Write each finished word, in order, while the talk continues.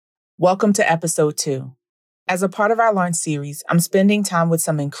Welcome to episode 2. As a part of our launch series, I'm spending time with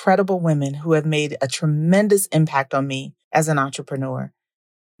some incredible women who have made a tremendous impact on me as an entrepreneur.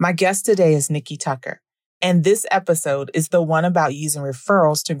 My guest today is Nikki Tucker, and this episode is the one about using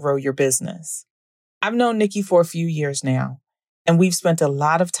referrals to grow your business. I've known Nikki for a few years now, and we've spent a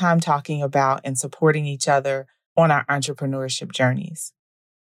lot of time talking about and supporting each other on our entrepreneurship journeys.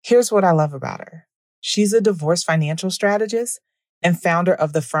 Here's what I love about her. She's a divorce financial strategist and founder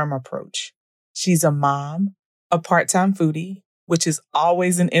of the Firm Approach. She's a mom, a part-time foodie, which is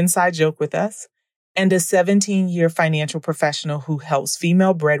always an inside joke with us, and a 17-year financial professional who helps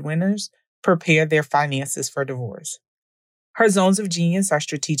female breadwinners prepare their finances for divorce. Her zones of genius are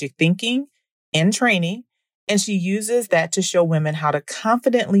strategic thinking and training, and she uses that to show women how to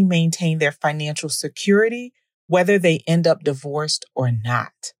confidently maintain their financial security, whether they end up divorced or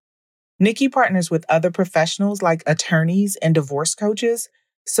not. Nikki partners with other professionals like attorneys and divorce coaches,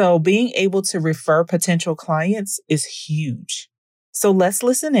 so being able to refer potential clients is huge. So let's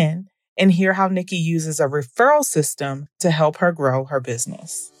listen in and hear how Nikki uses a referral system to help her grow her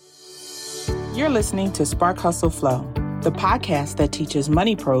business. You're listening to Spark Hustle Flow, the podcast that teaches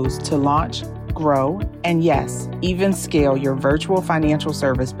money pros to launch, grow, and yes, even scale your virtual financial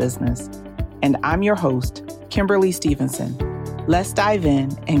service business. And I'm your host, Kimberly Stevenson. Let's dive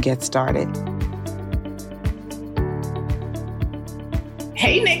in and get started.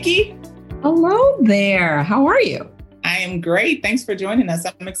 Hey, Nikki. Hello there. How are you? I am great. Thanks for joining us.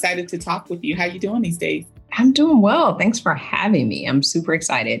 I'm excited to talk with you. How are you doing these days? I'm doing well. Thanks for having me. I'm super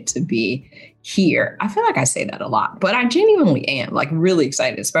excited to be here. I feel like I say that a lot, but I genuinely am really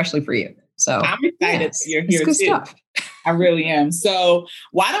excited, especially for you. So I'm excited yes, you're here good too. Stuff. I really am. So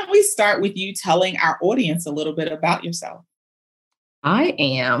why don't we start with you telling our audience a little bit about yourself? I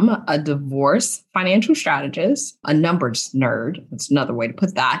am a divorce financial strategist, a numbers nerd. That's another way to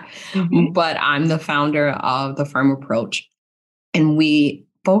put that. Mm-hmm. But I'm the founder of the Firm Approach. And we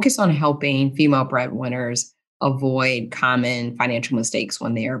focus on helping female breadwinners avoid common financial mistakes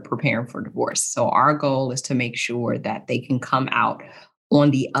when they are preparing for divorce. So our goal is to make sure that they can come out on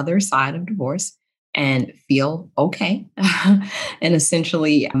the other side of divorce and feel okay and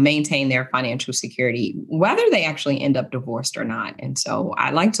essentially maintain their financial security, whether they actually end up divorced or not. And so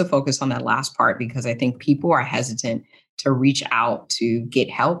I like to focus on that last part because I think people are hesitant to reach out to get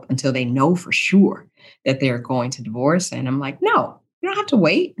help until they know for sure that they're going to divorce. And I'm like, no, you don't have to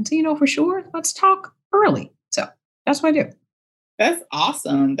wait until you know for sure. Let's talk early. So that's what I do. That's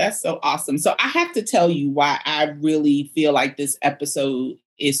awesome. That's so awesome. So I have to tell you why I really feel like this episode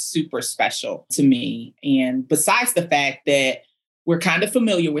is super special to me. And besides the fact that we're kind of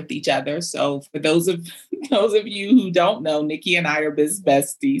familiar with each other. So for those of you who don't know, Nikki and I are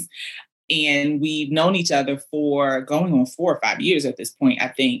besties, and we've known each other for going on 4 or 5 years at this point, I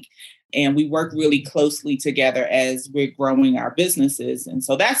think. And we work really closely together as we're growing our businesses. And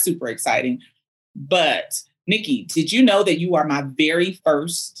so that's super exciting. But Nikki, did you know that you are my very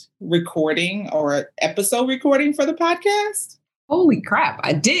first recording or episode recording for the podcast? Holy crap,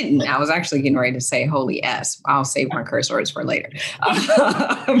 I didn't. I was actually getting ready to say holy S. I'll save my curse words for later.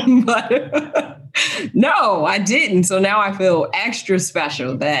 But no, I didn't. So now I feel extra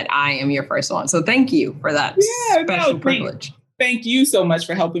special that I am your first one. So thank you for that special privilege. Thank you so much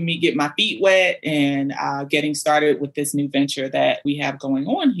for helping me get my feet wet and getting started with this new venture that we have going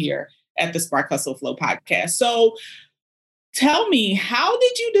on here at the Spark Hustle Flow podcast. So tell me, how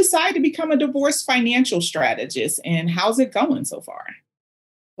did you decide to become a divorce financial strategist and how's it going so far?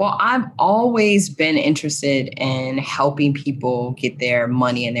 Well, I've always been interested in helping people get their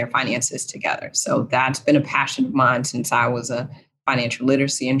money and their finances together. So that's been a passion of mine since I was a financial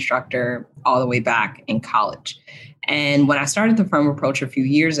literacy instructor all the way back in college. And when I started the Firm Approach a few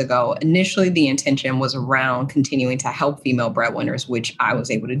years ago, initially the intention was around continuing to help female breadwinners, which I was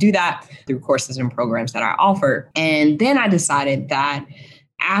able to do that through courses and programs that I offer. And then I decided that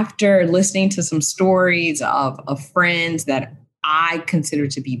after listening to some stories of friends that I consider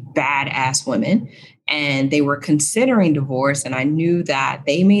to be badass women, and they were considering divorce, and I knew that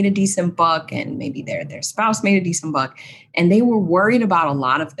they made a decent buck and maybe their spouse made a decent buck, and they were worried about a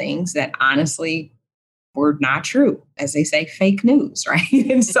lot of things that honestly were not true, as they say, fake news, right?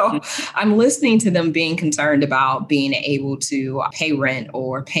 And so I'm listening to them being concerned about being able to pay rent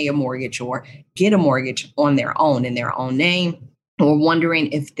or pay a mortgage or get a mortgage on their own in their own name, or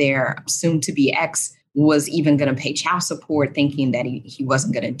wondering if their soon-to-be ex was even going to pay child support, thinking that he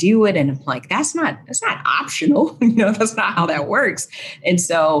wasn't going to do it. And I'm like, that's not optional. That's not how that works. And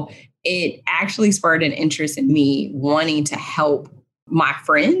so it actually spurred an interest in me wanting to help my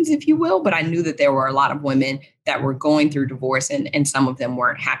friends, if you will, but I knew that there were a lot of women that were going through divorce and some of them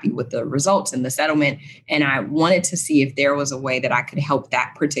weren't happy with the results and the settlement. And I wanted to see if there was a way that I could help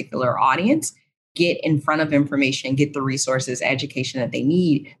that particular audience get in front of information, get the resources, education that they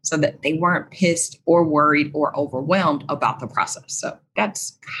need so that they weren't pissed or worried or overwhelmed about the process. So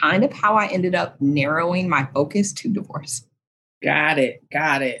that's kind of how I ended up narrowing my focus to divorce. Got it.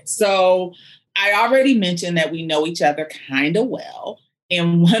 Got it. So I already mentioned that we know each other kind of well.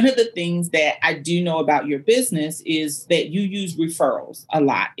 And one of the things that I do know about your business is that you use referrals a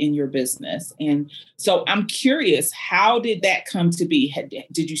lot in your business. And so I'm curious, how did that come to be?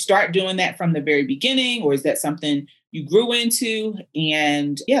 Did you start doing that from the very beginning, or is that something you grew into?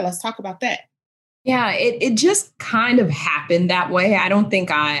 And yeah, let's talk about that. Yeah, it just kind of happened that way. I don't think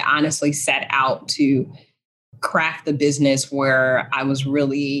I honestly set out to craft the business where I was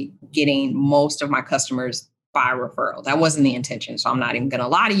really getting most of my customers by referral. That wasn't the intention. So I'm not even going to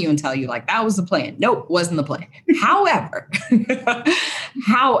lie to you and tell you like that was the plan. Nope, wasn't the plan. However,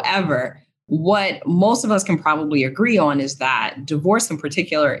 however, what most of us can probably agree on is that divorce in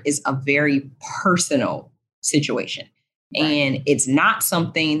particular is a very personal situation. Right. And it's not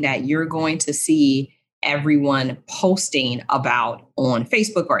something that you're going to see everyone posting about on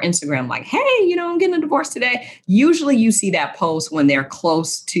Facebook or Instagram, like, hey, I'm getting a divorce today. Usually you see that post when they're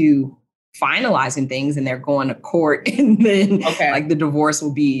close to finalizing things and they're going to court and then like the divorce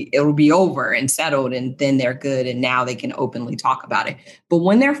it'll be over and settled and then they're good and now they can openly talk about it. But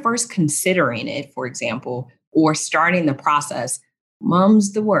when they're first considering it, for example, or starting the process,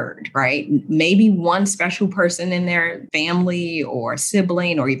 mom's the word, right? Maybe one special person in their family or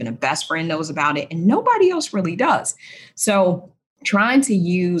sibling or even a best friend knows about it and nobody else really does. So trying to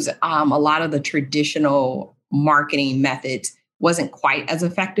use a lot of the traditional marketing methods wasn't quite as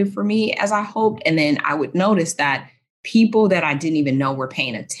effective for me as I hoped. And then I would notice that people that I didn't even know were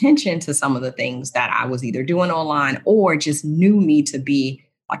paying attention to some of the things that I was either doing online or just knew me to be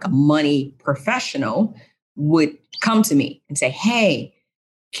like a money professional would come to me and say, hey,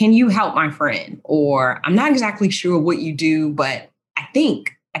 can you help my friend? Or I'm not exactly sure what you do, but I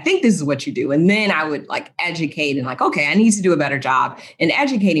think this is what you do. And then I would like educate and like, okay, I need to do a better job in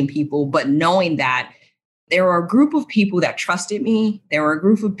educating people, but knowing that there were a group of people that trusted me. There were a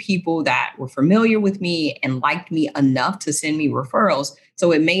group of people that were familiar with me and liked me enough to send me referrals.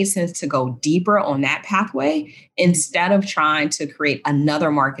 So it made sense to go deeper on that pathway instead of trying to create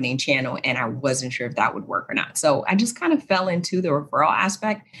another marketing channel. And I wasn't sure if that would work or not. So I just kind of fell into the referral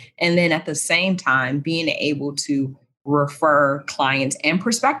aspect. And then at the same time, being able to refer clients and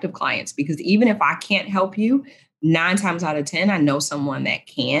prospective clients, because even if I can't help you, 9 times out of 10, I know someone that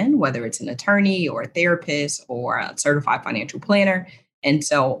can, whether it's an attorney or a therapist or a certified financial planner. And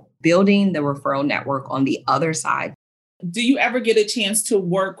so building the referral network on the other side. Do you ever get a chance to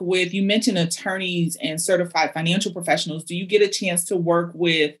work with, you mentioned attorneys and certified financial professionals. Do you get a chance to work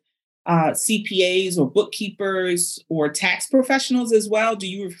with CPAs or bookkeepers or tax professionals as well? Do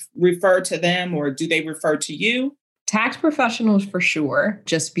you refer to them or do they refer to you? Tax professionals for sure,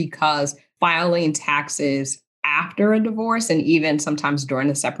 just because filing taxes after a divorce and even sometimes during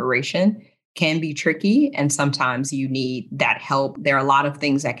the separation can be tricky. And sometimes you need that help. There are a lot of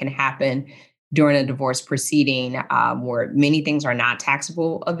things that can happen during a divorce proceeding where many things are not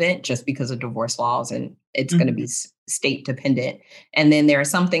taxable event just because of divorce laws and it's going to be state dependent. And then there are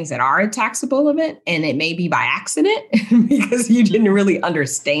some things that are a taxable event and it may be by accident because you didn't really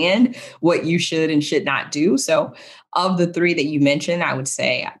understand what you should and should not do. So of the 3 that you mentioned, I would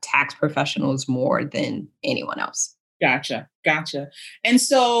say tax professionals more than anyone else. Gotcha. And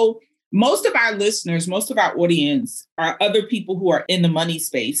so most of our listeners, most of our audience are other people who are in the money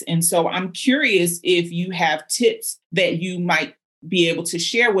space. And so I'm curious if you have tips that you might be able to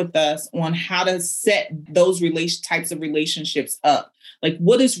share with us on how to set those types of relationships up. Like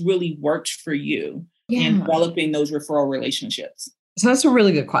what has really worked for you in developing those referral relationships? So that's a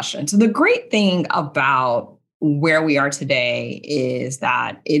really good question. So the great thing about where we are today is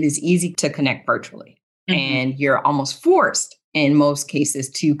that it is easy to connect virtually and you're almost forced in most cases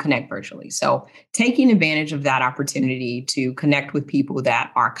to connect virtually. So taking advantage of that opportunity to connect with people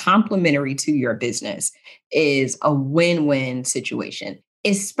that are complementary to your business is a win-win situation,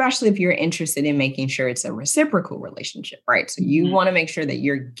 especially if you're interested in making sure it's a reciprocal relationship, right? So you want to make sure that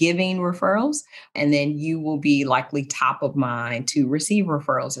you're giving referrals and then you will be likely top of mind to receive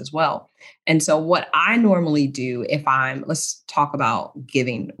referrals as well. And so what I normally do let's talk about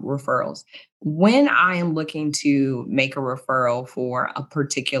giving referrals. When I am looking to make a referral for a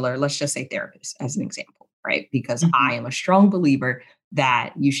particular, let's just say therapist as an example, right? Because I am a strong believer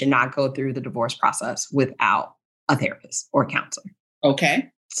that you should not go through the divorce process without a therapist or counselor.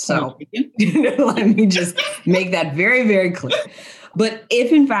 Okay. So let me just make that very, very clear. But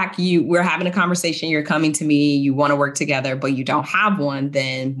if in fact we're having a conversation, you're coming to me, you want to work together, but you don't have one,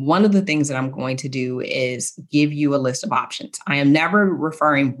 then one of the things that I'm going to do is give you a list of options. I am never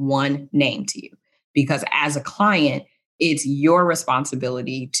referring one name to you because as a client, it's your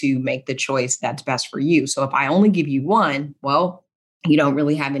responsibility to make the choice that's best for you. So if I only give you one, well, you don't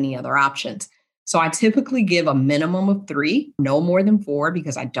really have any other options. So I typically give a minimum of 3, no more than 4,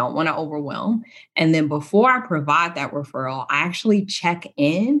 because I don't want to overwhelm. And then before I provide that referral, I actually check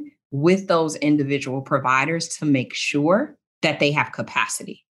in with those individual providers to make sure that they have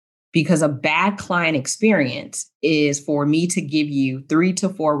capacity. Because a bad client experience is for me to give you 3 to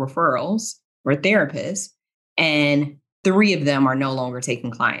 4 referrals or therapists, and 3 of them are no longer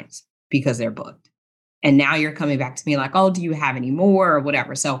taking clients because they're booked. And now you're coming back to me like, oh, do you have any more or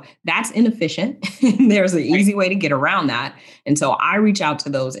whatever? So that's inefficient. There's an easy way to get around that. And so I reach out to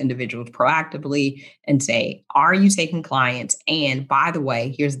those individuals proactively and say, are you taking clients? And by the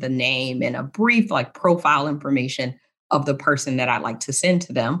way, here's the name and a brief like profile information of the person that I'd like to send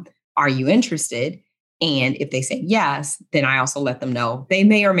to them. Are you interested? And if they say yes, then I also let them know they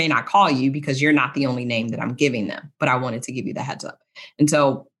may or may not call you because you're not the only name that I'm giving them, but I wanted to give you the heads up. And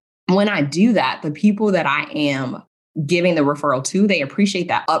so when I do that, the people that I am giving the referral to, they appreciate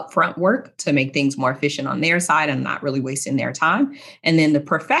that upfront work to make things more efficient on their side and not really wasting their time. And then the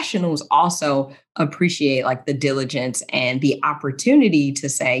professionals also appreciate like the diligence and the opportunity to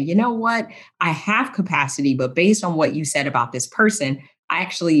say, you know what, I have capacity, but based on what you said about this person, I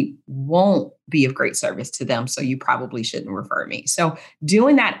actually won't be of great service to them. So you probably shouldn't refer me. So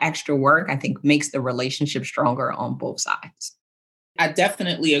doing that extra work, I think makes the relationship stronger on both sides. I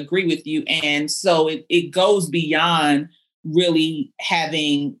definitely agree with you. And so it goes beyond really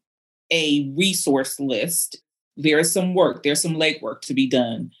having a resource list. There is some work, there's some legwork to be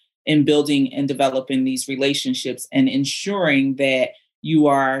done in building and developing these relationships and ensuring that you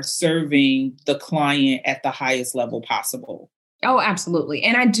are serving the client at the highest level possible. Oh, absolutely.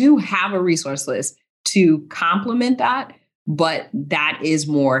 And I do have a resource list to complement that, but that is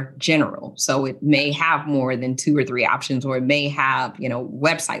more general. So it may have more than 2 or 3 options, or it may have,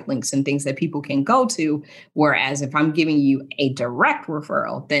 website links and things that people can go to. Whereas if I'm giving you a direct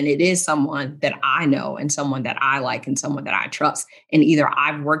referral, then it is someone that I know and someone that I like and someone that I trust. And either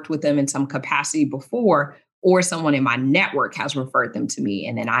I've worked with them in some capacity before, or someone in my network has referred them to me.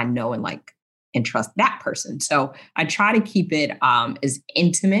 And then I know and trust that person. So I try to keep it as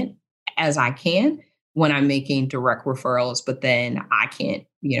intimate as I can when I'm making direct referrals, but then I can't,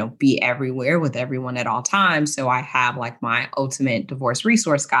 be everywhere with everyone at all times. So I have like my ultimate divorce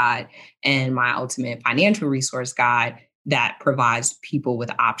resource guide and my ultimate financial resource guide that provides people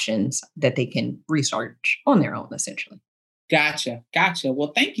with options that they can research on their own, essentially. Gotcha.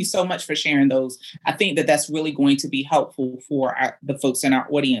 Well, thank you so much for sharing those. I think that that's really going to be helpful for the folks in our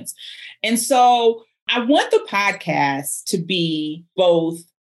audience. And so I want the podcast to be both,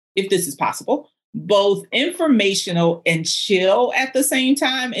 if this is possible, both informational and chill at the same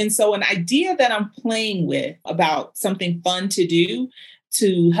time. And so an idea that I'm playing with about something fun to do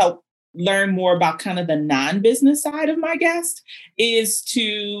to help learn more about kind of the non-business side of my guest is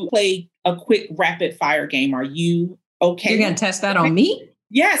to play a quick rapid fire game. Are you okay? You're going to test that on me?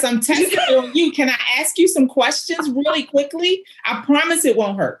 Yes, I'm testing it on you. Can I ask you some questions really quickly? I promise it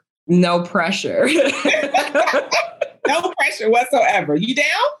won't hurt. No pressure. No pressure whatsoever. You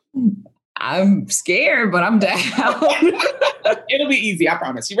down? I'm scared, but I'm down. It'll be easy, I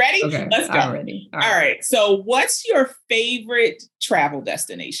promise. You ready? Okay, let's go. I'm ready. All right. So what's your favorite travel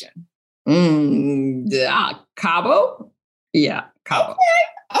destination? Cabo? Yeah, Cabo.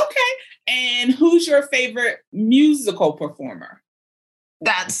 Okay. And who's your favorite musical performer?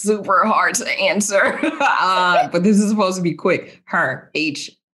 That's super hard to answer. But this is supposed to be quick. Her,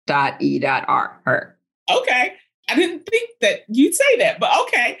 H.E.R. Her. Okay. I didn't think that you'd say that, but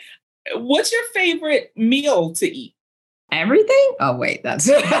okay. What's your favorite meal to eat? Everything? Oh, wait, that's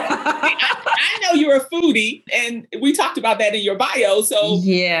it. I know you're a foodie, and we talked about that in your bio. So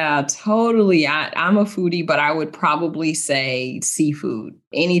yeah, totally. I'm a foodie, but I would probably say seafood.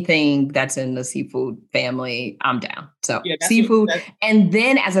 Anything that's in the seafood family, I'm down. So yeah, seafood. And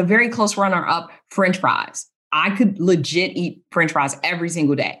then as a very close runner up, French fries. I could legit eat French fries every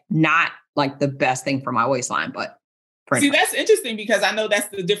single day. Not like the best thing for my waistline, but see, that's interesting because I know that's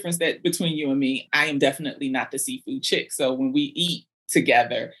the difference that between you and me. I am definitely not the seafood chick. So when we eat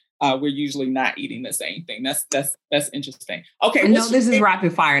together, we're usually not eating the same thing. That's interesting. Okay. No, this is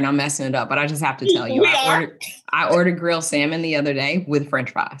rapid fire and I'm messing it up, but I just have to tell you, I ordered grilled salmon the other day with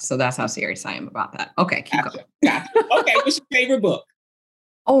French fries. So that's how serious I am about that. Okay, keep going. Gotcha. Okay, what's your favorite book?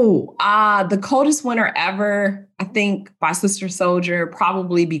 The Coldest Winter Ever, I think by Sister Soldier,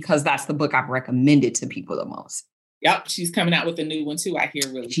 probably because that's the book I've recommended to people the most. Yep, she's coming out with a new one too, I hear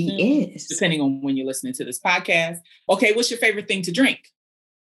really soon. She is. Depending on when you're listening to this podcast. Okay, what's your favorite thing to drink?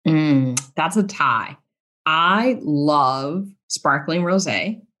 That's a tie. I love sparkling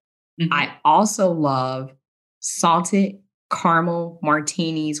rosé. Mm-hmm. I also love salted caramel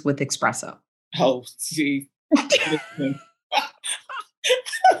martinis with espresso. Oh, gee.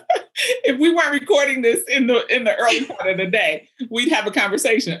 If we weren't recording this in the early part of the day, we'd have a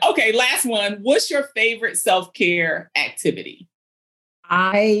conversation. Okay, last one. What's your favorite self-care activity?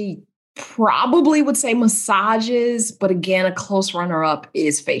 I probably would say massages, but again, a close runner-up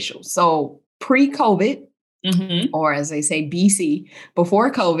is facial. So pre-COVID, or as they say, BC,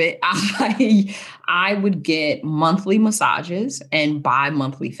 before COVID, I would get monthly massages and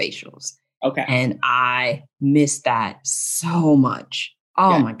bi-monthly facials. Okay. And I miss that so much.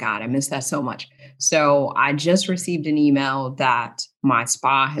 Oh my God, I miss that so much. So I just received an email that my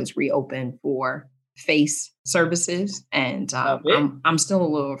spa has reopened for face services. And I'm still a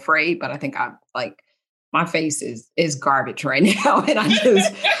little afraid, but I think my face is garbage right now. And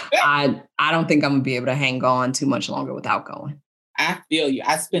I don't think I'm gonna be able to hang on too much longer without going. I feel you.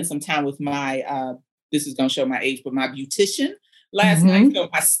 I spent some time with my, this is gonna show my age, but my beautician last night, so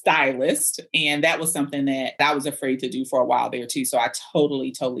my stylist. And that was something that I was afraid to do for a while there too. So I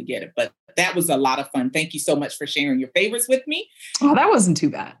totally get it. But that was a lot of fun. Thank you so much for sharing your favorites with me. Oh, that wasn't too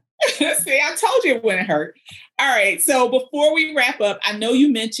bad. See, I told you it wouldn't hurt. All right. So before we wrap up, I know you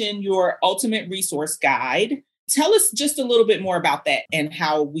mentioned your ultimate resource guide. Tell us just a little bit more about that and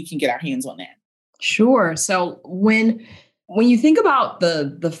how we can get our hands on that. Sure. So when you think about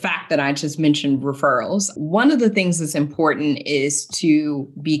the fact that I just mentioned referrals, one of the things that's important is to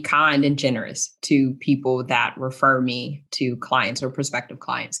be kind and generous to people that refer me to clients or prospective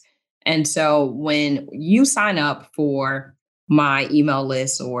clients. And so when you sign up for my email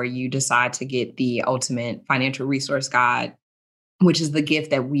list or you decide to get the ultimate financial resource guide, which is the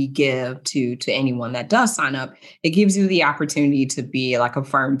gift that we give to anyone that does sign up, it gives you the opportunity to be like a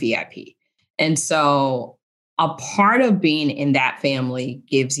firm VIP. And so a part of being in that family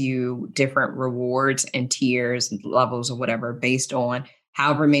gives you different rewards and tiers and levels or whatever based on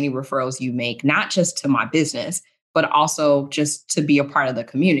however many referrals you make, not just to my business, but also just to be a part of the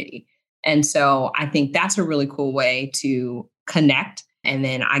community. And so I think that's a really cool way to connect. And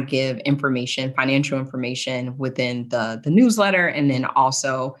then I give information, financial information within the newsletter. And then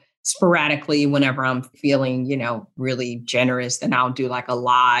also sporadically, whenever I'm feeling, really generous, then I'll do like a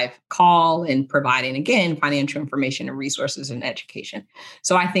live call and providing, again, financial information and resources and education.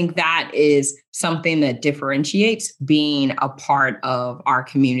 So I think that is something that differentiates being a part of our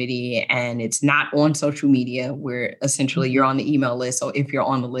community. And it's not on social media where essentially you're on the email list. So if you're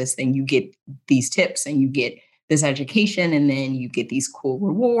on the list, then you get these tips and you get this education, and then you get these cool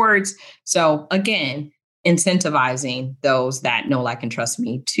rewards. So again, incentivizing those that know, like, and trust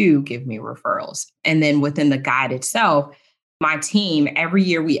me to give me referrals. And then within the guide itself, my team, every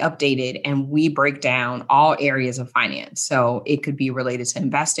year we update it and we break down all areas of finance. So it could be related to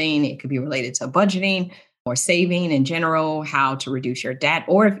investing, it could be related to budgeting or saving in general, how to reduce your debt,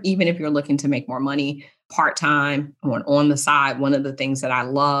 or even if you're looking to make more money part-time on the side. One of the things that I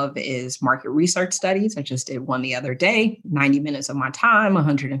love is market research studies. I just did one the other day, 90 minutes of my time,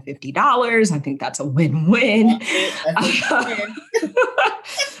 $150. I think that's a win-win.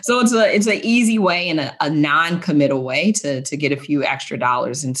 So it's an easy way and a non-committal way to get a few extra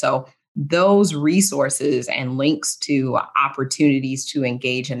dollars. And so those resources and links to opportunities to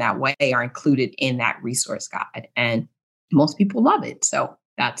engage in that way are included in that resource guide. And most people love it. So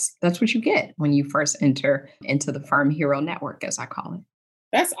that's what you get when you first enter into the Firm Hero Network, as I call it.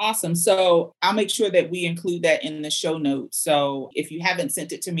 That's awesome. So I'll make sure that we include that in the show notes. So if you haven't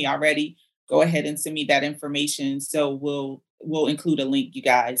sent it to me already, go ahead and send me that information. So we'll include a link, you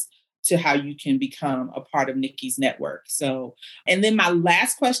guys, to how you can become a part of Nikki's network. So, and then my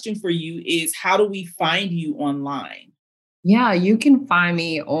last question for you is, how do we find you online? Yeah, you can find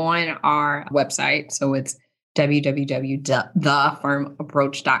me on our website. So it's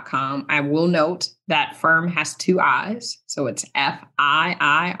www.thefirmapproach.com. I will note that firm has two I's. So it's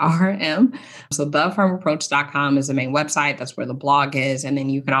FIIRM. So thefirmapproach.com is the main website. That's where the blog is. And then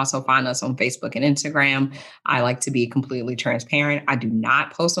you can also find us on Facebook and Instagram. I like to be completely transparent. I do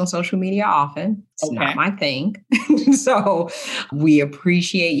not post on social media often. It's not my thing. So we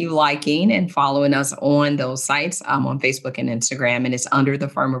appreciate you liking and following us on those sites on Facebook and Instagram. And it's under The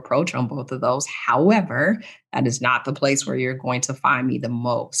Firm Approach on both of those. However, That is not the place where you're going to find me the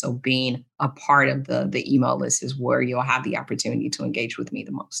most. So being a part of the email list is where you'll have the opportunity to engage with me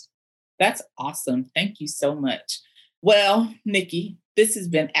the most. That's awesome. Thank you so much. Well, Nikki, this has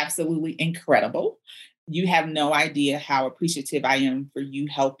been absolutely incredible. You have no idea how appreciative I am for you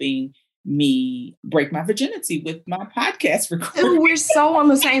helping me break my virginity with my podcast recording. We're so on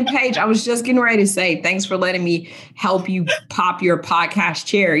the same page. I was just getting ready to say, thanks for letting me help you pop your podcast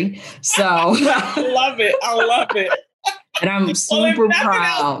cherry. So I love it. I love it. And I'm super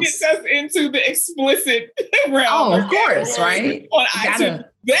proud. Gets us into the explicit realm. Oh, of course, right? On iTunes.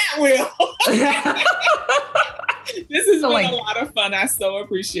 That will. This has been a lot of fun. I so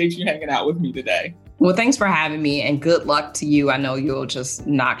appreciate you hanging out with me today. Well, thanks for having me, and good luck to you. I know you'll just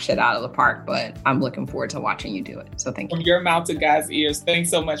knock shit out of the park, but I'm looking forward to watching you do it. So thank you. From your mouth to God's ears. Thanks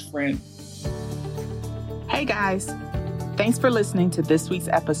so much, friend. Hey, guys. Thanks for listening to this week's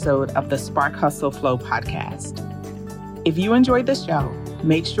episode of the Spark Hustle Flow podcast. If you enjoyed the show,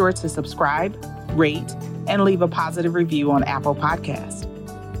 make sure to subscribe, rate, and leave a positive review on Apple Podcasts.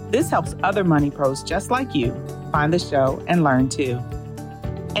 This helps other money pros just like you find the show and learn too.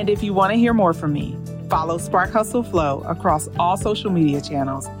 And if you want to hear more from me, follow Spark Hustle Flow across all social media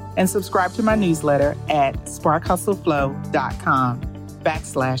channels and subscribe to my newsletter at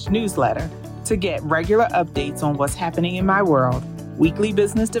sparkhustleflow.com/newsletter to get regular updates on what's happening in my world, weekly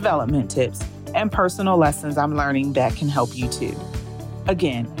business development tips, and personal lessons I'm learning that can help you too.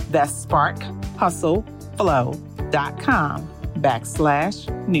 Again, that's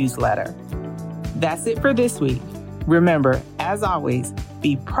sparkhustleflow.com/newsletter. That's it for this week. Remember, as always,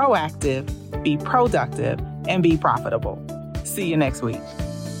 be proactive, be productive, and be profitable. See you next week.